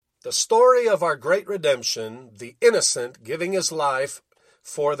The story of our great redemption, the innocent giving his life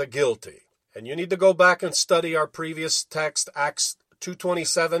for the guilty. And you need to go back and study our previous text. Acts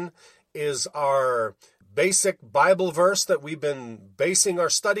 2:27 is our basic Bible verse that we've been basing our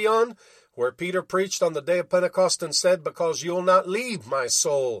study on, where Peter preached on the day of Pentecost and said, because you'll not leave my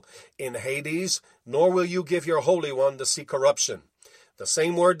soul in Hades, nor will you give your Holy One to see corruption. The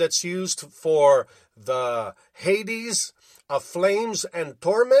same word that's used for the Hades of flames and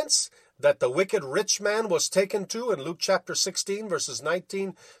torments that the wicked rich man was taken to in Luke chapter 16, verses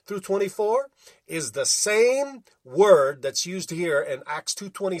 19 through 24, is the same word that's used here in Acts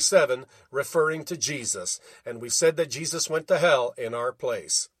 2:27, referring to Jesus. And we said that Jesus went to hell in our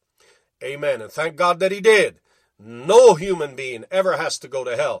place. Amen. And thank God that he did. No human being ever has to go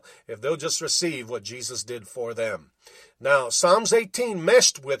to hell if they'll just receive what Jesus did for them. Now, Psalms 18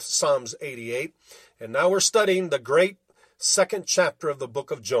 meshed with Psalms 88, and now we're studying the great second chapter of the book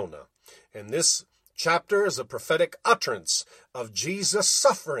of Jonah. And this chapter is a prophetic utterance of Jesus'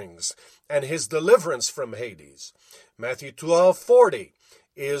 sufferings and his deliverance from Hades. Matthew 12:40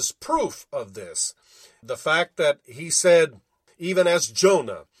 is proof of this. The fact that he said, even as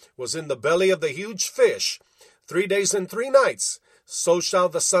Jonah was in the belly of the huge fish 3 days and 3 nights, so shall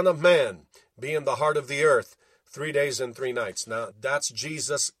the Son of Man be in the heart of the earth 3 days and 3 nights. Now, that's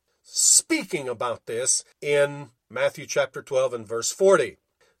Jesus speaking about this in Matthew chapter 12 and verse 40.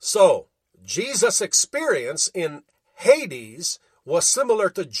 So, Jesus' experience in Hades was similar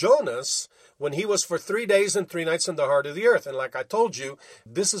to Jonah's when he was for 3 days and 3 nights in the heart of the earth. And like I told you,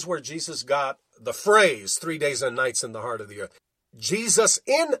 this is where Jesus got the phrase 3 days and nights in the heart of the earth. Jesus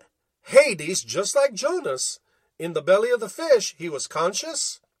in Hades, just like Jonah's, in the belly of the fish, he was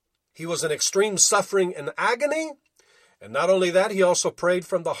conscious. He was in extreme suffering and agony. And not only that, he also prayed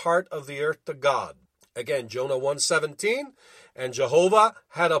from the heart of the earth to God. Again, Jonah 1:17, and Jehovah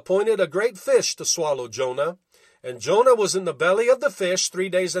had appointed a great fish to swallow Jonah, and Jonah was in the belly of the fish 3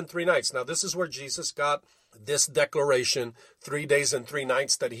 days and 3 nights. Now, this is where Jesus got this declaration, 3 days and 3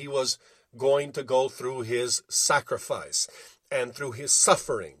 nights, that he was going to go through his sacrifice and through his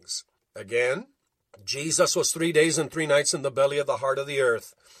sufferings. Again, Jesus was 3 days and 3 nights in the belly of the heart of the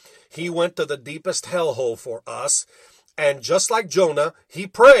earth. He went to the deepest hellhole for us, and just like Jonah, he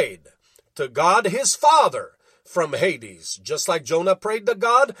prayed to God his Father from Hades, just like Jonah prayed to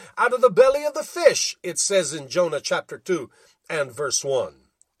God out of the belly of the fish, it says in Jonah chapter 2 and verse 1.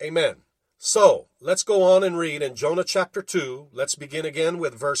 Amen. So, let's go on and read in Jonah chapter 2. Let's begin again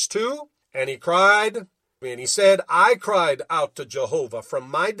with verse 2. And he cried, and he said, I cried out to Jehovah from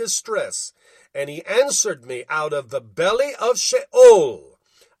my distress, and he answered me out of the belly of Sheol.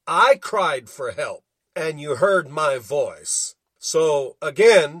 I cried for help, and you heard my voice. So,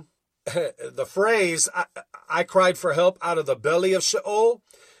 again, the phrase, I cried for help out of the belly of Sheol,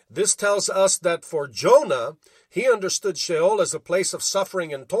 this tells us that for Jonah, he understood Sheol as a place of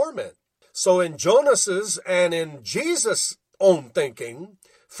suffering and torment. So in Jonas's and in Jesus' own thinking,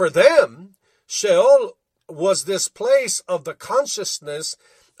 for them, Sheol was this place of the consciousness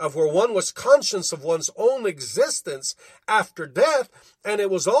of where one was conscious of one's own existence after death, and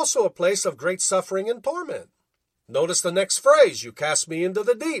it was also a place of great suffering and torment. Notice the next phrase, you cast me into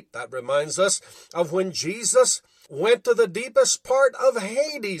the deep. That reminds us of when Jesus went to the deepest part of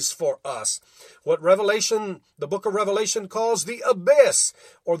Hades for us. What the book of Revelation calls the abyss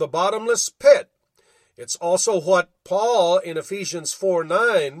or the bottomless pit. It's also what Paul in Ephesians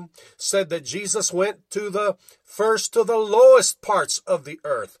 4:9 said that Jesus went to the lowest parts of the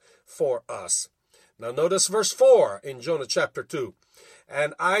earth for us. Now notice verse 4 in Jonah chapter 2.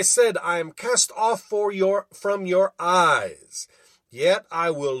 And I said, I am cast off from your eyes, yet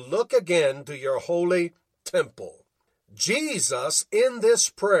I will look again to your holy temple. Jesus, in this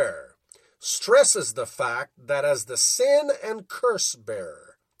prayer, stresses the fact that as the sin and curse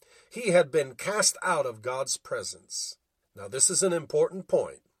bearer, he had been cast out of God's presence. Now, this is an important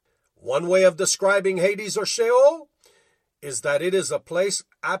point. One way of describing Hades or Sheol is that it is a place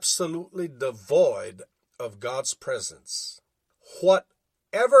absolutely devoid of God's presence.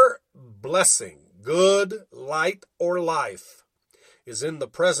 Whatever blessing, good, light, or life is in the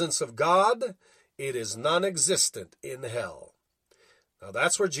presence of God, it is non-existent in hell. Now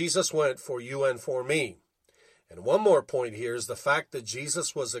that's where Jesus went for you and for me. And one more point here is the fact that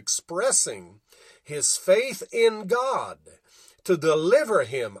Jesus was expressing his faith in God to deliver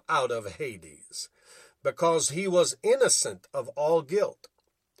him out of Hades because he was innocent of all guilt.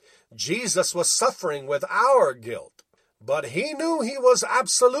 Jesus was suffering with our guilt, but he knew he was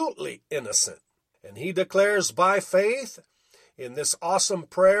absolutely innocent. And he declares by faith in this awesome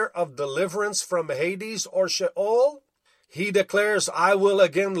prayer of deliverance from Hades or Sheol, He declares, I will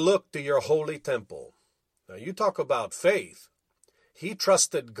again look to your holy temple. Now you talk about faith. He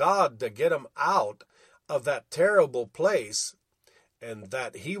trusted God to get him out of that terrible place, and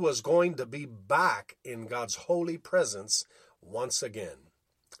that he was going to be back in God's holy presence once again.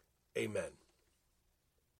 Amen.